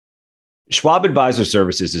Schwab Advisor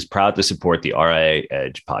Services is proud to support the RIA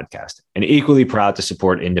Edge podcast and equally proud to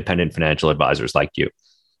support independent financial advisors like you.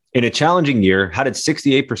 In a challenging year, how did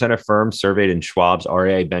 68% of firms surveyed in Schwab's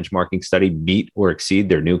RIA benchmarking study meet or exceed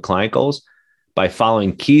their new client goals? By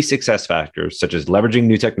following key success factors such as leveraging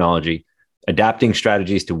new technology, adapting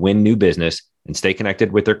strategies to win new business and stay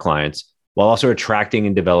connected with their clients, while also attracting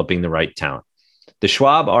and developing the right talent. The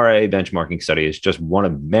Schwab RIA benchmarking study is just one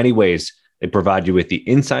of many ways they provide you with the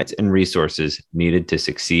insights and resources needed to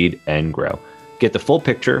succeed and grow. Get the full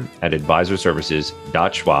picture at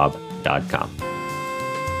advisorservices.schwab.com.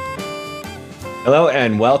 Hello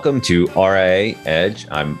and welcome to RIA Edge.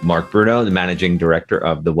 I'm Mark Bruno, the Managing Director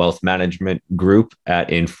of the Wealth Management Group at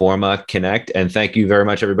Informa Connect. And thank you very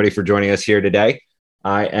much, everybody, for joining us here today.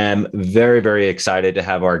 I am very, very excited to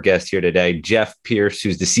have our guest here today, Jeff Pierce,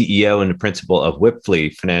 who's the CEO and the principal of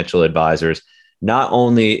Wipfli Financial Advisors. Not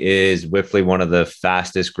only is Wipfli one of the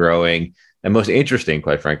fastest growing and most interesting,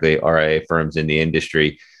 quite frankly, RIA firms in the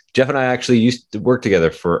industry, Jeff and I actually used to work together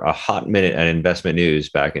for a hot minute at Investment News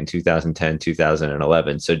back in 2010,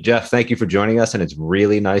 2011. So Jeff, thank you for joining us. And it's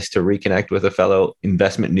really nice to reconnect with a fellow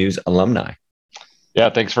Investment News alumni. Yeah,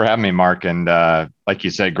 thanks for having me, Mark. And like you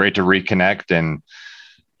said, great to reconnect and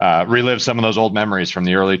relive some of those old memories from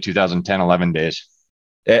the early 2010-11 days.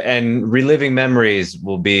 And reliving memories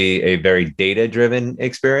will be a very data-driven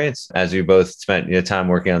experience, as we both spent time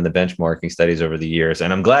working on the benchmarking studies over the years.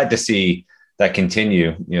 And I'm glad to see that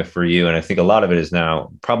continue, for you. And I think a lot of it is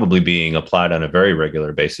now probably being applied on a very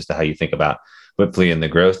regular basis to how you think about Wipfli and the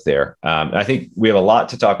growth there. I think we have a lot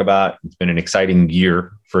to talk about. It's been an exciting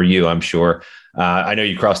year for you, I'm sure. I know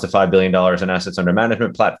you crossed the $5 billion in assets under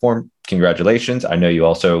management platform. Congratulations. I know you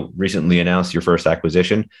also recently announced your first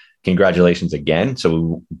acquisition. Congratulations again. So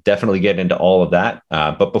we'll definitely get into all of that.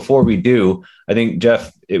 But before we do, I think,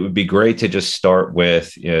 Jeff, it would be great to just start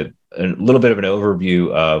with a little bit of an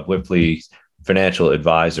overview of Wipfli Financial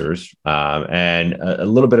Advisors and a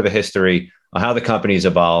little bit of a history on how the company's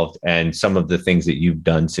evolved and some of the things that you've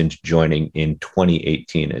done since joining in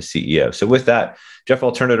 2018 as CEO. So with that, Jeff,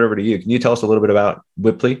 I'll turn it over to you. Can you tell us a little bit about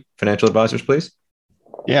Wipfli Financial Advisors, please?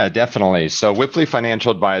 Yeah, definitely. So Wipfli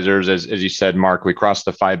Financial Advisors, as you said, Mark, we crossed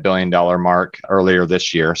the $5 billion mark earlier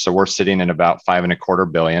this year. So we're sitting at about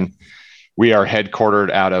 $5.25 billion. We are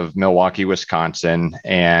headquartered out of Milwaukee, Wisconsin,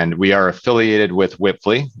 and we are affiliated with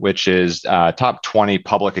Wipfli, which is a top 20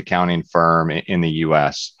 public accounting firm in the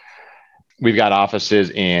U.S. We've got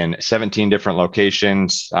offices in 17 different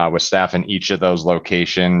locations with staff in each of those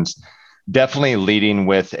locations, definitely leading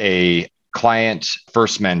with a client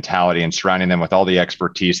first mentality and surrounding them with all the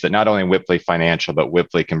expertise that not only Wipfli Financial, but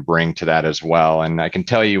Wipfli can bring to that as well. And I can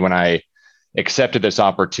tell you, when I accepted this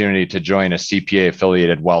opportunity to join a CPA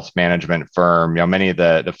affiliated wealth management firm, many of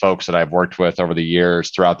the folks that I've worked with over the years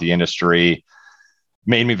throughout the industry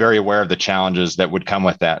made me very aware of the challenges that would come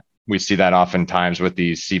with that. We see that oftentimes with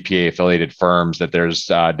these CPA affiliated firms, that there's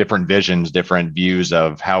different visions, different views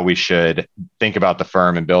of how we should think about the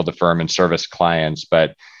firm and build the firm and service clients.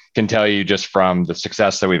 But can tell you, just from the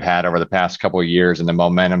success that we've had over the past couple of years and the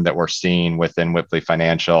momentum that we're seeing within Wipfli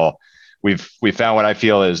Financial, we've found what I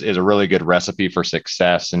feel is a really good recipe for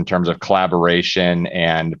success in terms of collaboration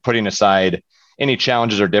and putting aside any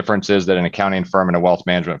challenges or differences that an accounting firm and a wealth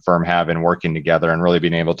management firm have in working together, and really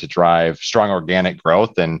being able to drive strong organic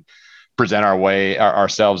growth and present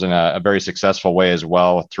ourselves in a very successful way as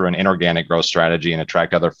well through an inorganic growth strategy and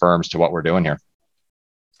attract other firms to what we're doing here.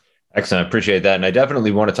 Excellent. I appreciate that. And I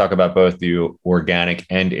definitely want to talk about both the organic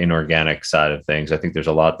and inorganic side of things. I think there's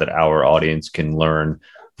a lot that our audience can learn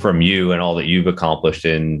from you and all that you've accomplished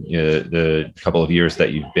in the couple of years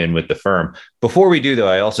that you've been with the firm. Before we do,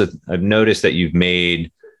 though, I've noticed that you've made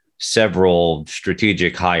several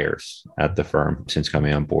strategic hires at the firm since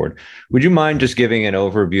coming on board. Would you mind just giving an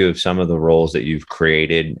overview of some of the roles that you've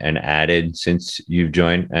created and added since you've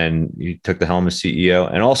joined and you took the helm as CEO,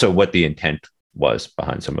 and also what the intent was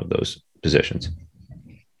behind some of those positions?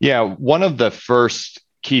 Yeah, one of the first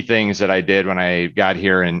key things that I did when I got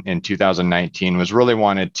here in 2019 was really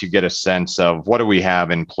wanted to get a sense of what do we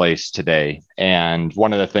have in place today. And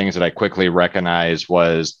one of the things that I quickly recognized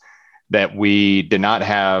was that we did not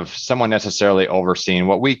have someone necessarily overseeing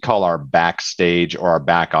what we call our backstage or our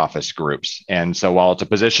back office groups. And so while it's a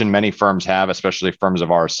position many firms have, especially firms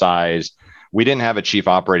of our size, we didn't have a chief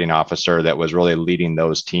operating officer that was really leading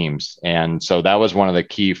those teams. And so that was one of the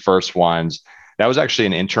key first ones. That was actually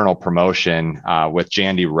an internal promotion with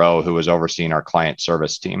Jandy Rowe, who was overseeing our client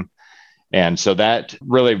service team. And so that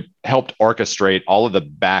really helped orchestrate all of the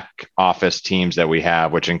back office teams that we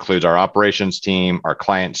have, which includes our operations team, our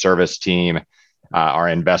client service team, our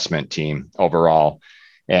investment team overall.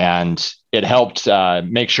 And it helped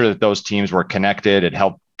make sure that those teams were connected. It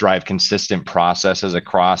helped drive consistent processes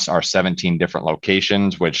across our 17 different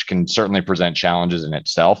locations, which can certainly present challenges in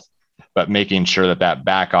itself. But making sure that that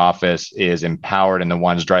back office is empowered and the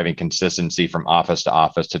ones driving consistency from office to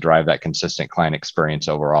office to drive that consistent client experience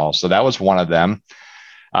overall. So that was one of them.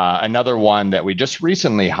 Another one that we just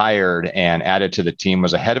recently hired and added to the team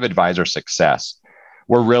was a head of advisor success.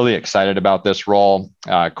 We're really excited about this role.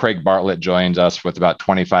 Craig Bartlett joins us with about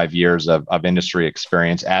 25 years of industry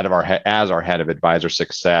experience as our head of advisor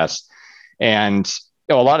success. And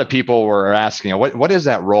a lot of people were asking, what is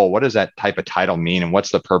that role? What does that type of title mean? And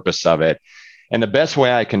what's the purpose of it? And the best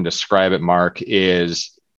way I can describe it, Mark,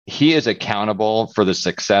 is he is accountable for the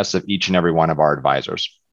success of each and every one of our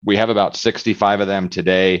advisors. We have about 65 of them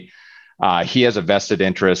today. He has a vested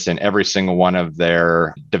interest in every single one of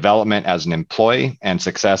their development as an employee and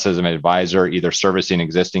success as an advisor, either servicing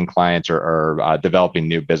existing clients or developing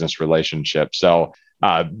new business relationships. So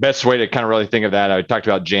best way to kind of really think of that, I talked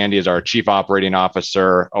about Jandy as our chief operating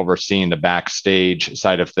officer, overseeing the backstage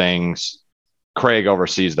side of things. Craig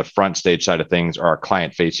oversees the front stage side of things, or our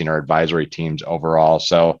client facing or advisory teams overall.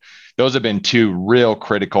 So those have been two real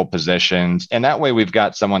critical positions. And that way we've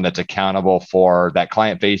got someone that's accountable for that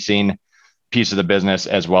client facing piece of the business,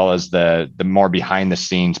 as well as the more behind the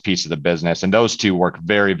scenes piece of the business. And those two work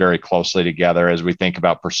very, very closely together as we think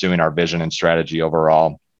about pursuing our vision and strategy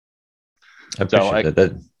overall. I appreciate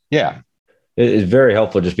that. Yeah. It's very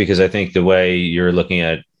helpful, just because I think the way you're looking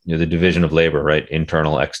at the division of labor, right?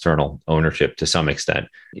 Internal, external ownership to some extent.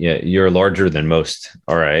 Yeah, you're larger than most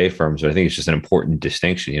RIA firms, but I think it's just an important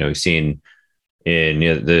distinction. We've seen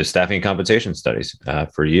in the staffing compensation studies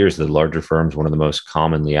for years, the larger firms, one of the most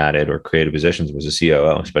commonly added or created positions was a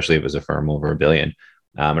COO, especially if it was a firm over $1 billion.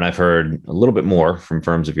 And I've heard a little bit more from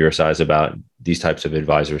firms of your size about these types of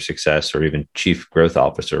advisor success or even chief growth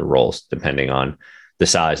officer roles, depending on the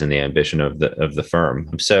size and the ambition of the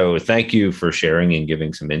firm. So thank you for sharing and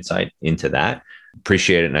giving some insight into that.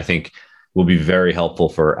 Appreciate it. And I think will be very helpful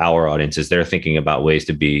for our audience as they're thinking about ways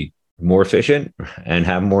to be more efficient and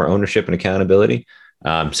have more ownership and accountability,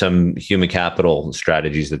 some human capital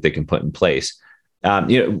strategies that they can put in place.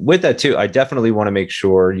 With that too, I definitely want to make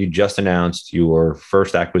sure you just announced your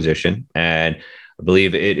first acquisition, and I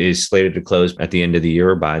believe it is slated to close at the end of the year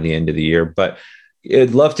or by the end of the year, but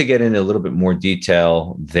I'd love to get into a little bit more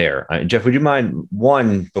detail there. Jeff, would you mind,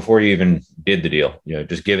 one, before you even did the deal,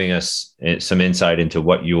 just giving us some insight into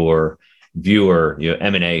what your viewer,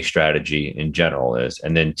 M&A strategy in general is,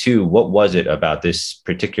 and then two, what was it about this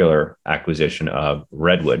particular acquisition of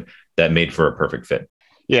Redwood that made for a perfect fit?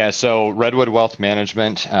 Yeah, so Redwood Wealth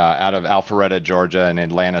Management out of Alpharetta, Georgia, an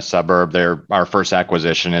Atlanta suburb. They're our first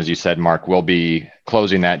acquisition, as you said, Mark. We'll be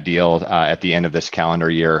closing that deal at the end of this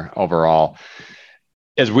calendar year overall.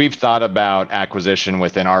 As we've thought about acquisition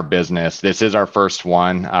within our business, this is our first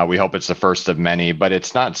one. We hope it's the first of many, but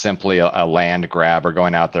it's not simply a land grab or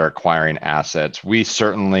going out there acquiring assets. We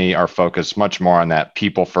certainly are focused much more on that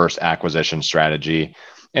people first acquisition strategy.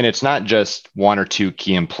 And it's not just one or two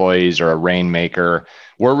key employees or a rainmaker.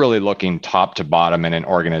 We're really looking top to bottom in an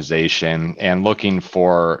organization and looking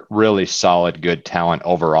for really solid, good talent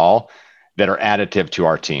overall that are additive to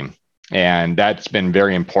our team. And that's been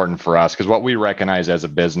very important for us, because what we recognize as a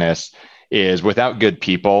business is without good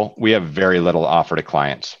people, we have very little to offer to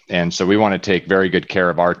clients. And so we want to take very good care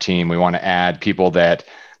of our team. We want to add people that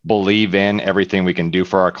believe in everything we can do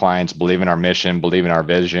for our clients, believe in our mission, believe in our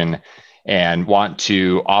vision, and want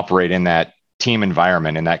to operate in that team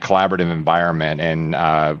environment, in that collaborative environment,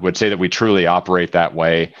 and would say that we truly operate that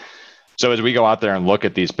way. So as we go out there and look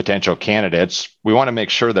at these potential candidates, we want to make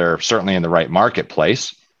sure they're certainly in the right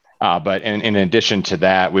marketplace. But in addition to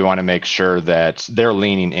that, we want to make sure that they're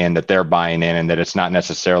leaning in, that they're buying in, and that it's not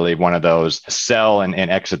necessarily one of those sell and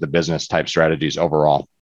exit the business type strategies overall.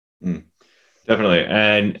 Definitely.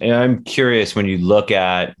 And I'm curious, when you look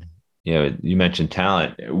at, you mentioned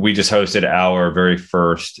talent. We just hosted our very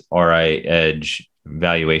first RIA Edge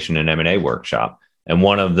valuation and M&A workshop. And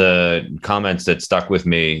one of the comments that stuck with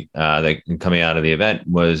me coming out of the event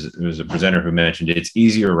was, it was a presenter who mentioned it's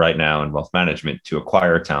easier right now in wealth management to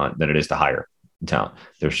acquire talent than it is to hire talent.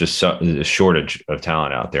 There's just a shortage of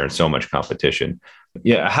talent out there and so much competition.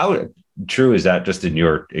 Yeah. How true is that just in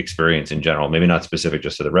your experience in general? Maybe not specific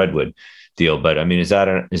just to the Redwood deal, but I mean, is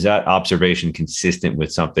that observation consistent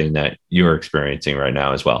with something that you're experiencing right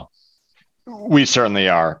now as well? We certainly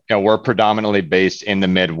are. We're predominantly based in the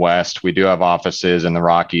Midwest. We do have offices in the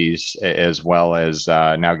Rockies, as well as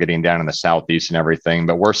now getting down in the Southeast and everything.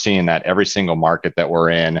 But we're seeing that every single market that we're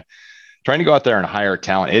in, trying to go out there and hire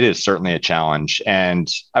talent, it is certainly a challenge. And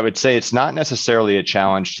I would say it's not necessarily a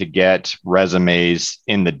challenge to get resumes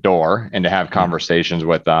in the door and to have conversations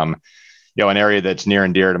with them. An area that's near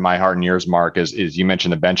and dear to my heart and yours, Mark, is you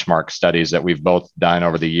mentioned the benchmark studies that we've both done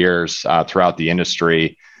over the years throughout the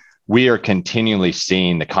industry. We are continually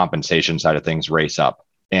seeing the compensation side of things race up,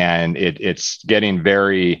 and it's getting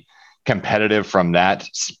very competitive from that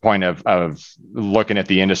point of looking at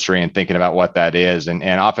the industry and thinking about what that is. And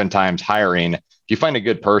oftentimes hiring, if you find a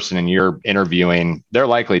good person and you're interviewing, they're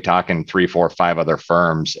likely talking 3, 4, 5 other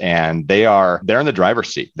firms, and they're in the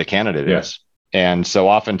driver's seat. The candidate is. And so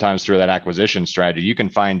oftentimes through that acquisition strategy, you can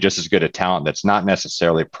find just as good a talent that's not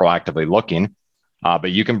necessarily proactively looking, but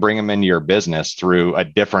you can bring them into your business through a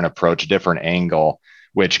different approach, different angle,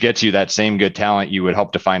 which gets you that same good talent you would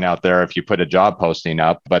hope to find out there if you put a job posting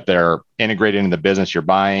up, but they're integrated into the business you're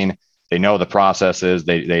buying. They know the processes,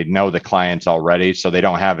 they know the clients already, so they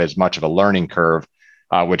don't have as much of a learning curve,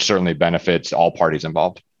 which certainly benefits all parties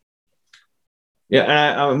involved. Yeah,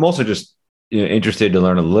 and I'm also just interested to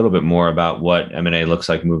learn a little bit more about what M&A looks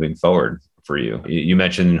like moving forward for you. You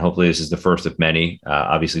mentioned hopefully this is the first of many.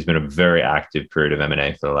 Obviously, it's been a very active period of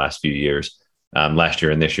M&A for the last few years, last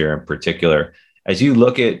year and this year in particular. As you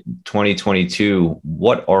look at 2022,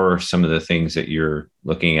 what are some of the things that you're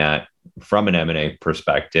looking at from an M&A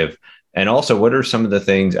perspective? And also, what are some of the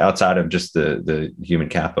things outside of just the human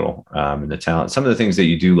capital and the talent, some of the things that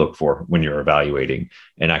you do look for when you're evaluating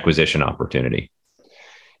an acquisition opportunity?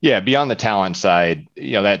 Yeah, beyond the talent side,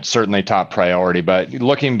 that's certainly top priority. But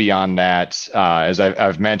looking beyond that, as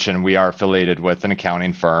I've mentioned, we are affiliated with an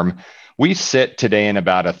accounting firm. We sit today in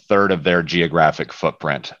about a third of their geographic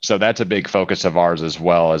footprint. So that's a big focus of ours, as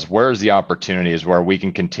well as where's the opportunities where we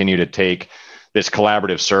can continue to take this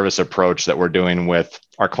collaborative service approach that we're doing with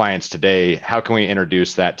our clients today. How can we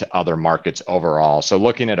introduce that to other markets overall? So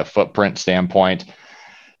looking at a footprint standpoint, I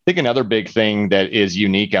think another big thing that is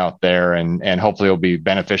unique out there and hopefully will be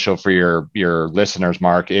beneficial for your listeners,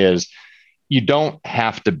 Mark, is you don't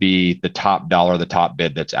have to be the top dollar, the top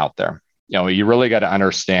bid that's out there. You really got to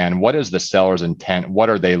understand what is the seller's intent, what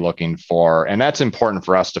are they looking for? And that's important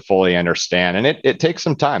for us to fully understand. And it takes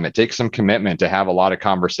some time. It takes some commitment to have a lot of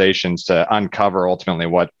conversations to uncover ultimately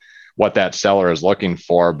what that seller is looking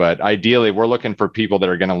for. But ideally, we're looking for people that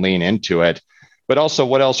are going to lean into it. But also,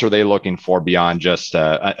 what else are they looking for beyond just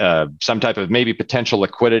some type of maybe potential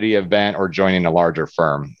liquidity event or joining a larger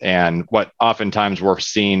firm? And what oftentimes we're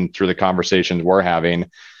seeing through the conversations we're having,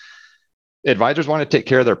 advisors want to take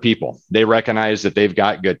care of their people. They recognize that they've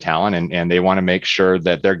got good talent and they want to make sure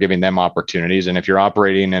that they're giving them opportunities. And if you're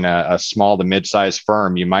operating in a small to mid-sized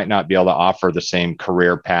firm, you might not be able to offer the same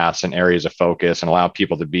career paths and areas of focus and allow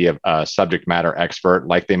people to be a subject matter expert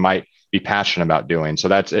like they might be passionate about doing. So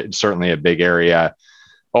that's certainly a big area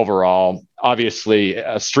overall. Obviously,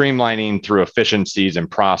 streamlining through efficiencies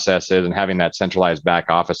and processes and having that centralized back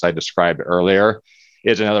office I described earlier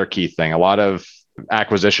is another key thing. A lot of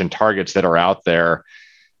acquisition targets that are out there,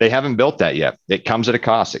 they haven't built that yet. It comes at a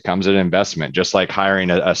cost. It comes at an investment, just like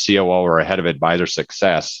hiring a COO or a head of advisor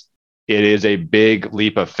success. It is a big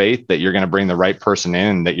leap of faith that you're going to bring the right person in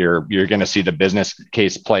and that you're going to see the business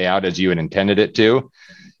case play out as you had intended it to.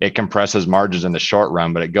 It compresses margins in the short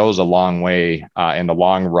run, but it goes a long way in the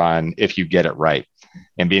long run if you get it right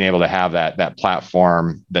and being able to have that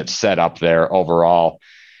platform that's set up there overall.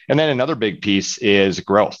 And then another big piece is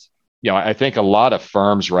growth. I think a lot of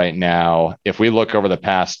firms right now, if we look over the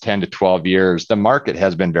past 10 to 12 years, the market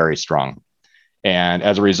has been very strong. And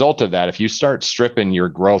as a result of that, if you start stripping your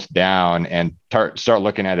growth down and start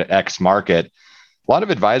looking at an X market, a lot of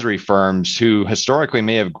advisory firms who historically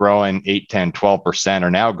may have grown 8, 10, 12%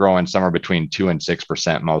 are now growing somewhere between 2 and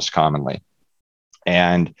 6% most commonly.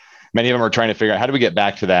 And many of them are trying to figure out how do we get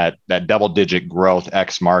back to that double-digit growth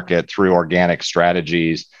X market through organic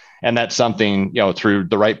strategies. And that's something, through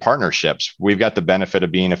the right partnerships. We've got the benefit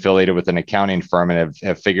of being affiliated with an accounting firm and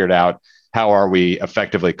have figured out how are we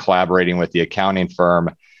effectively collaborating with the accounting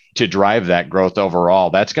firm to drive that growth overall.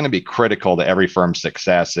 That's going to be critical to every firm's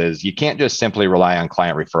success. Is you can't just simply rely on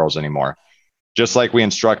client referrals anymore. Just like we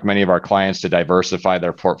instruct many of our clients to diversify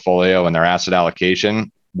their portfolio and their asset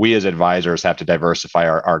allocation, we as advisors have to diversify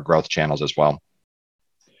our growth channels as well.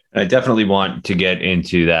 I definitely want to get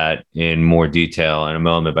into that in more detail in a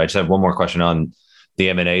moment, but I just have one more question on the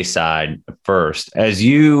M&A side first. As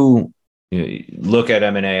you look at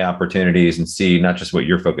M&A opportunities and see not just what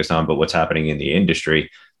you're focused on, but what's happening in the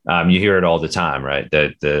industry, you hear it all the time, right?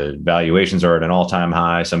 That the valuations are at an all-time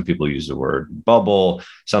high. Some people use the word bubble.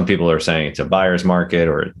 Some people are saying it's a buyer's market,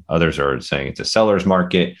 or others are saying it's a seller's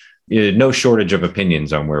market. no shortage of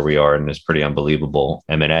opinions on where we are in this pretty unbelievable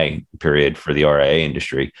M&A period for the RIA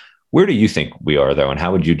industry. Where do you think we are, though, and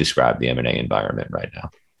how would you describe the M&A environment right now?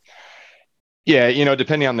 Yeah,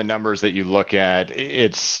 depending on the numbers that you look at,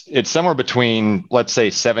 it's somewhere between, let's say,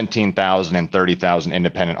 17,000 and 30,000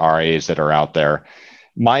 independent RIAs that are out there.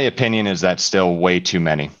 My opinion is that's still way too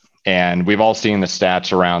many. And we've all seen the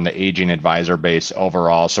stats around the aging advisor base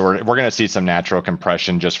overall. So we're going to see some natural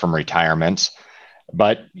compression just from retirements.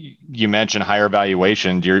 But you mentioned higher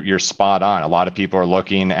valuations. You're spot on. A lot of people are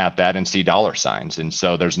looking at that and see dollar signs. And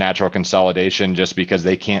so there's natural consolidation just because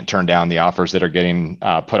they can't turn down the offers that are getting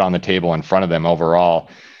put on the table in front of them overall.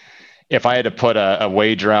 If I had to put a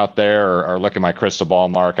wager out there or look at my crystal ball,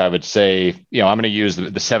 Mark, I would say, I'm going to use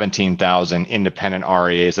the 17,000 independent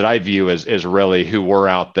RIAs that I view as really who were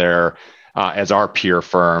out there as our peer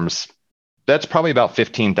firms. That's probably about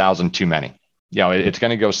 15,000 too many. It's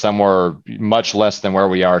going to go somewhere much less than where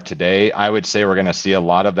we are today. I would say we're going to see a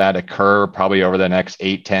lot of that occur probably over the next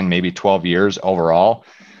 8, 10, maybe 12 years overall.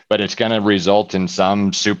 But it's going to result in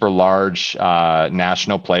some super large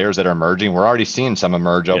national players that are emerging. We're already seeing some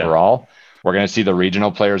emerge overall. We're going to see the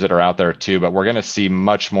regional players that are out there too, but we're going to see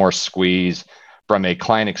much more squeeze from a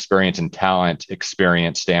client experience and talent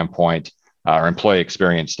experience standpoint or employee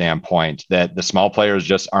experience standpoint, that the small players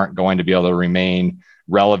just aren't going to be able to remain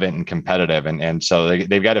relevant and competitive. And so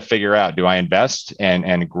they've got to figure out, do I invest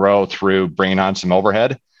and grow through bringing on some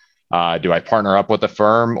overhead? Do I partner up with a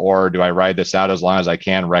firm, or do I ride this out as long as I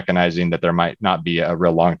can, recognizing that there might not be a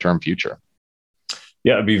real long-term future?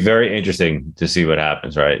 Yeah, it'd be very interesting to see what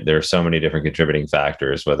happens, right? There are so many different contributing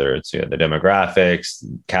factors, whether it's the demographics,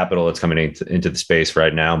 capital that's coming into the space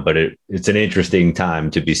right now, but it's an interesting time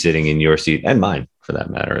to be sitting in your seat, and mine for that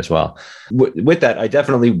matter as well. With that, I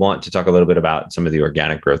definitely want to talk a little bit about some of the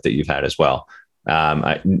organic growth that you've had as well.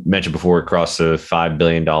 I mentioned before, across the $5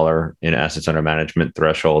 billion in assets under management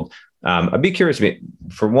threshold. I'd be curious,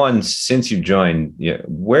 for one, since you joined,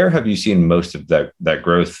 where have you seen most of that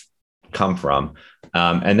growth come from?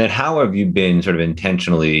 And then how have you been sort of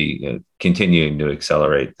intentionally continuing to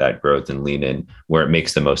accelerate that growth and lean in where it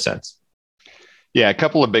makes the most sense? Yeah, a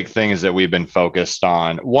couple of big things that we've been focused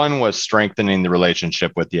on. One was strengthening the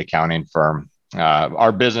relationship with the accounting firm.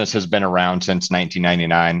 Our business has been around since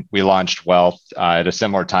 1999. We launched Wealth at a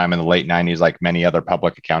similar time in the late 90s, like many other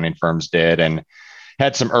public accounting firms did, and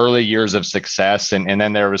had some early years of success. And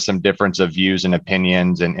then there was some difference of views and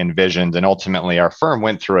opinions and visions. And ultimately, our firm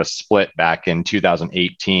went through a split back in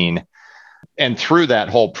 2018. And through that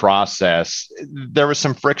whole process, there was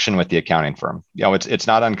some friction with the accounting firm. It's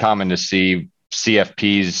not uncommon to see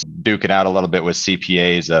CFPs duke it out a little bit with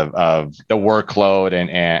CPAs of the workload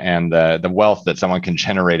and the wealth that someone can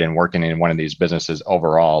generate in working in one of these businesses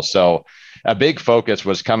overall. So a big focus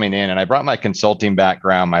was coming in, and I brought my consulting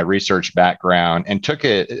background, my research background, and took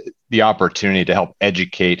the opportunity to help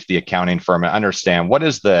educate the accounting firm and understand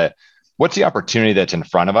what's the opportunity that's in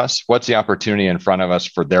front of us? What's the opportunity in front of us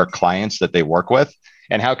for their clients that they work with?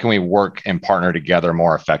 And how can we work and partner together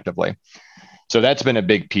more effectively? So that's been a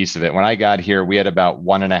big piece of it. When I got here, we had about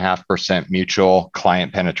 1.5% mutual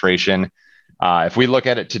client penetration. If we look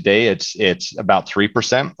at it today, it's about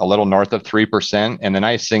 3%, a little north of 3%. And the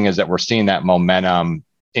nice thing is that we're seeing that momentum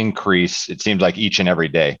increase, it seems like each and every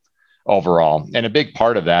day overall. And a big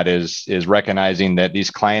part of that is recognizing that these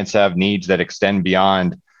clients have needs that extend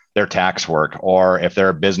beyond their tax work, or if they're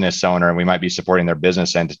a business owner and we might be supporting their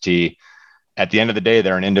business entity, at the end of the day,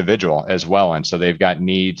 they're an individual as well. And so they've got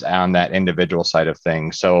needs on that individual side of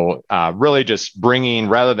things. So really just bringing,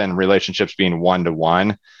 rather than relationships being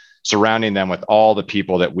one-to-one, surrounding them with all the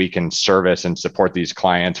people that we can service and support these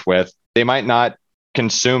clients with. They might not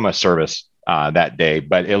consume a service that day,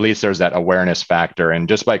 but at least there's that awareness factor. And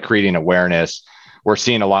just by creating awareness, we're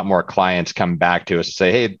seeing a lot more clients come back to us and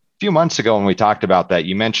say, hey, a few months ago when we talked about that,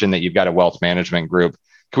 you mentioned that you've got a wealth management group.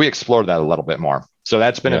 Can we explore that a little bit more? So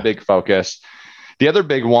that's been a big focus. The other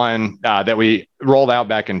big one that we rolled out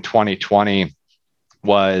back in 2020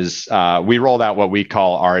 was we rolled out what we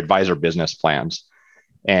call our advisor business plans.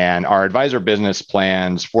 And our advisor business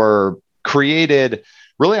plans were created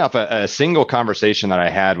really off a single conversation that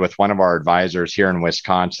I had with one of our advisors here in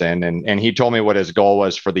Wisconsin. And he told me what his goal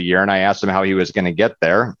was for the year. And I asked him how he was going to get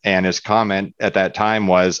there. And his comment at that time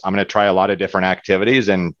was, I'm going to try a lot of different activities.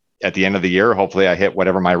 And at the end of the year, hopefully I hit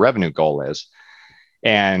whatever my revenue goal is.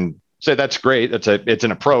 And so that's great. It's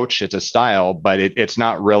an approach, it's a style, but it's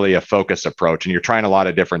not really a focused approach. And you're trying a lot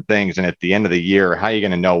of different things. And at the end of the year, how are you going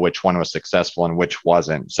to know which one was successful and which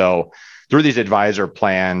wasn't? So through these advisor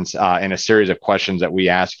plans and a series of questions that we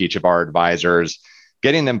ask each of our advisors,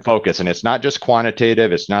 getting them focused. And it's not just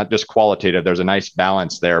quantitative, it's not just qualitative. There's a nice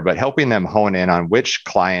balance there, but helping them hone in on which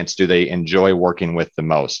clients do they enjoy working with the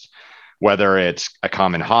most, whether it's a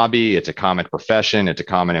common hobby, it's a common profession, it's a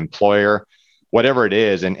common employer, whatever it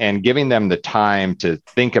is, and giving them the time to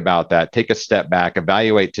think about that, take a step back,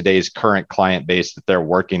 evaluate today's current client base that they're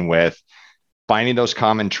working with, finding those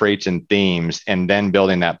common traits and themes, and then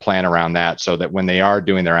building that plan around that so that when they are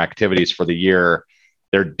doing their activities for the year,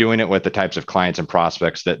 they're doing it with the types of clients and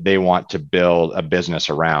prospects that they want to build a business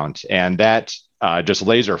around. And that just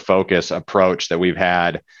laser focus approach that we've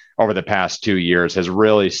had over the past 2 years has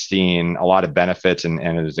really seen a lot of benefits and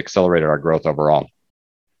it has accelerated our growth overall.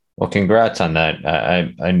 Well, congrats on that.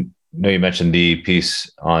 I know you mentioned the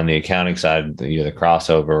piece on the accounting side, the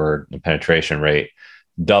crossover or the penetration rate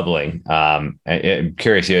doubling. I'm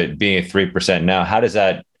curious, being at 3% now, how does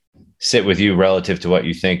that sit with you relative to what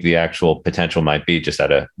you think the actual potential might be, just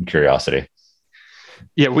out of curiosity?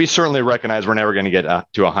 Yeah, we certainly recognize we're never going to get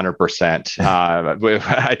to 100%.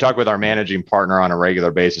 I talk with our managing partner on a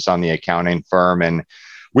regular basis on the accounting firm, and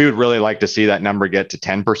we would really like to see that number get to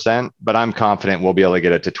 10%, but I'm confident we'll be able to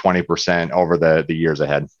get it to 20% over the years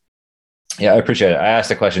ahead. Yeah, I appreciate it. I asked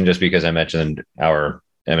the question just because I mentioned our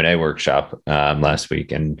M&A workshop last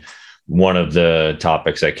week, and one of the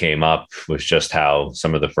topics that came up was just how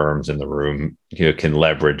some of the firms in the room can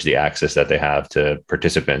leverage the access that they have to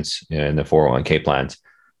participants in the 401k plans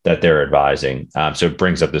that they're advising. So it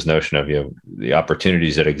brings up this notion of the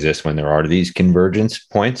opportunities that exist when there are these convergence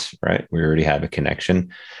points, right? We already have a connection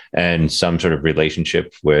and some sort of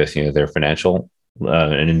relationship with their financial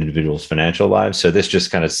an individual's financial lives. So this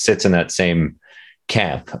just kind of sits in that same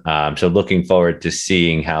camp. So looking forward to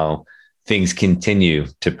seeing how things continue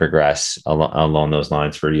to progress along those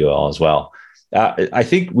lines for you all as well. I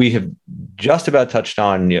think we have just about touched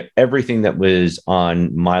on everything that was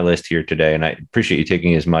on my list here today. And I appreciate you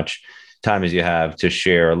taking as much time as you have to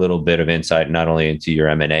share a little bit of insight, not only into your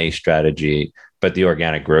M&A strategy, but the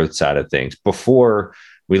organic growth side of things. Before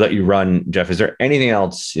we let you run, Jeff, is there anything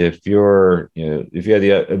else, if if you had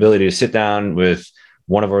the ability to sit down with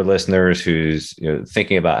one of our listeners who's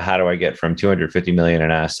thinking about how do I get from 250 million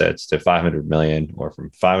in assets to 500 million, or from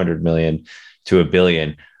 500 million to $1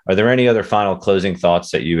 billion? Are there any other final closing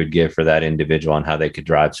thoughts that you would give for that individual on how they could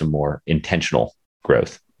drive some more intentional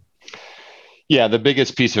growth? Yeah, the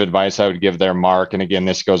biggest piece of advice I would give there, Mark, and again,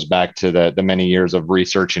 this goes back to the many years of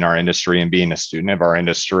researching our industry and being a student of our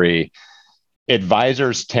industry.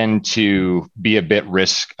 Advisors tend to be a bit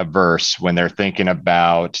risk averse when they're thinking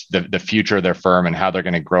about the future of their firm and how they're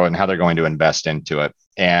going to grow it and how they're going to invest into it.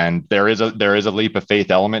 And there is a leap of faith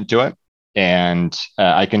element to it. And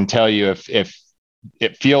I can tell you, if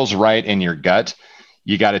it feels right in your gut,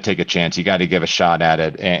 you got to take a chance. You got to give a shot at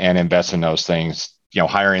it and invest in those things.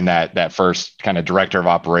 Hiring that first kind of director of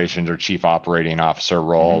operations or chief operating officer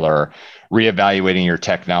role, or reevaluating your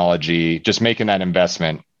technology, just making that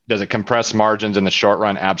investment. Does it compress margins in the short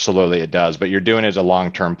run? Absolutely, it does. But you're doing it as a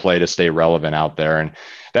long-term play to stay relevant out there. And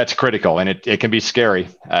that's critical. And it can be scary,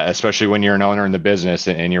 especially when you're an owner in the business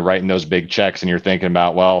and you're writing those big checks and you're thinking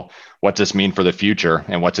about, well, what's this mean for the future?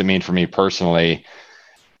 And what's it mean for me personally?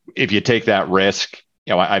 If you take that risk,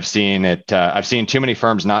 I've seen it. I've seen too many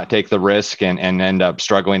firms not take the risk and end up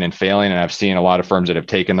struggling and failing. And I've seen a lot of firms that have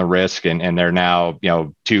taken the risk and they're now,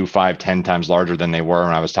 2, 5, 10 times larger than they were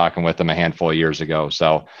when I was talking with them a handful of years ago.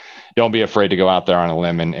 So don't be afraid to go out there on a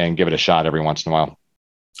limb and give it a shot every once in a while.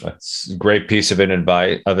 That's a great piece of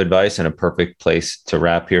advice and a perfect place to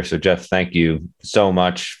wrap here. So Jeff, thank you so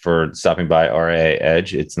much for stopping by RIA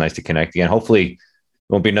Edge. It's nice to connect again. Hopefully it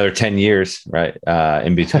won't be another 10 years, right,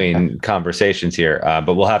 in between conversations here,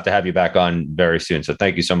 but we'll have to have you back on very soon. So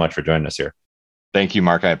thank you so much for joining us here. Thank you,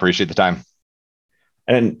 Mark. I appreciate the time.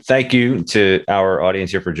 And thank you to our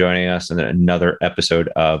audience here for joining us in another episode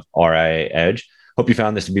of RIA Edge. Hope you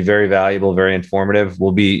found this to be very valuable, very informative.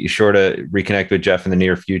 We'll be sure to reconnect with Jeff in the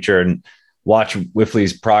near future and watch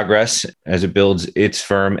Wipfli's progress as it builds its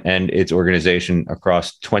firm and its organization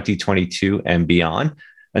across 2022 and beyond.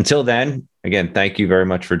 Until then, again, thank you very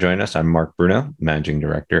much for joining us. I'm Mark Bruno, Managing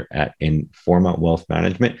Director at Informa Wealth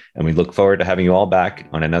Management, and we look forward to having you all back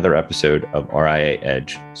on another episode of RIA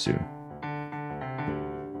Edge soon.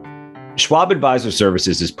 Schwab Advisor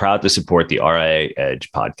Services is proud to support the RIA Edge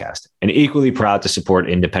podcast and equally proud to support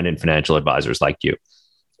independent financial advisors like you.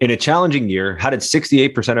 In a challenging year, how did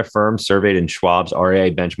 68% of firms surveyed in Schwab's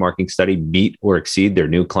RIA benchmarking study meet or exceed their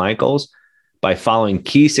new client goals? By following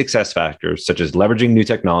key success factors such as leveraging new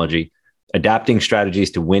technology, adapting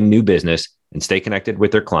strategies to win new business and stay connected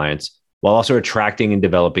with their clients, while also attracting and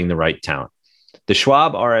developing the right talent. The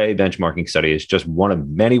Schwab RIA benchmarking study is just one of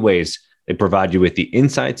many ways They provide you with the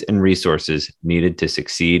insights and resources needed to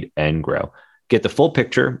succeed and grow. Get the full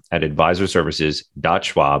picture at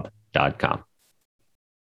advisorservices.schwab.com.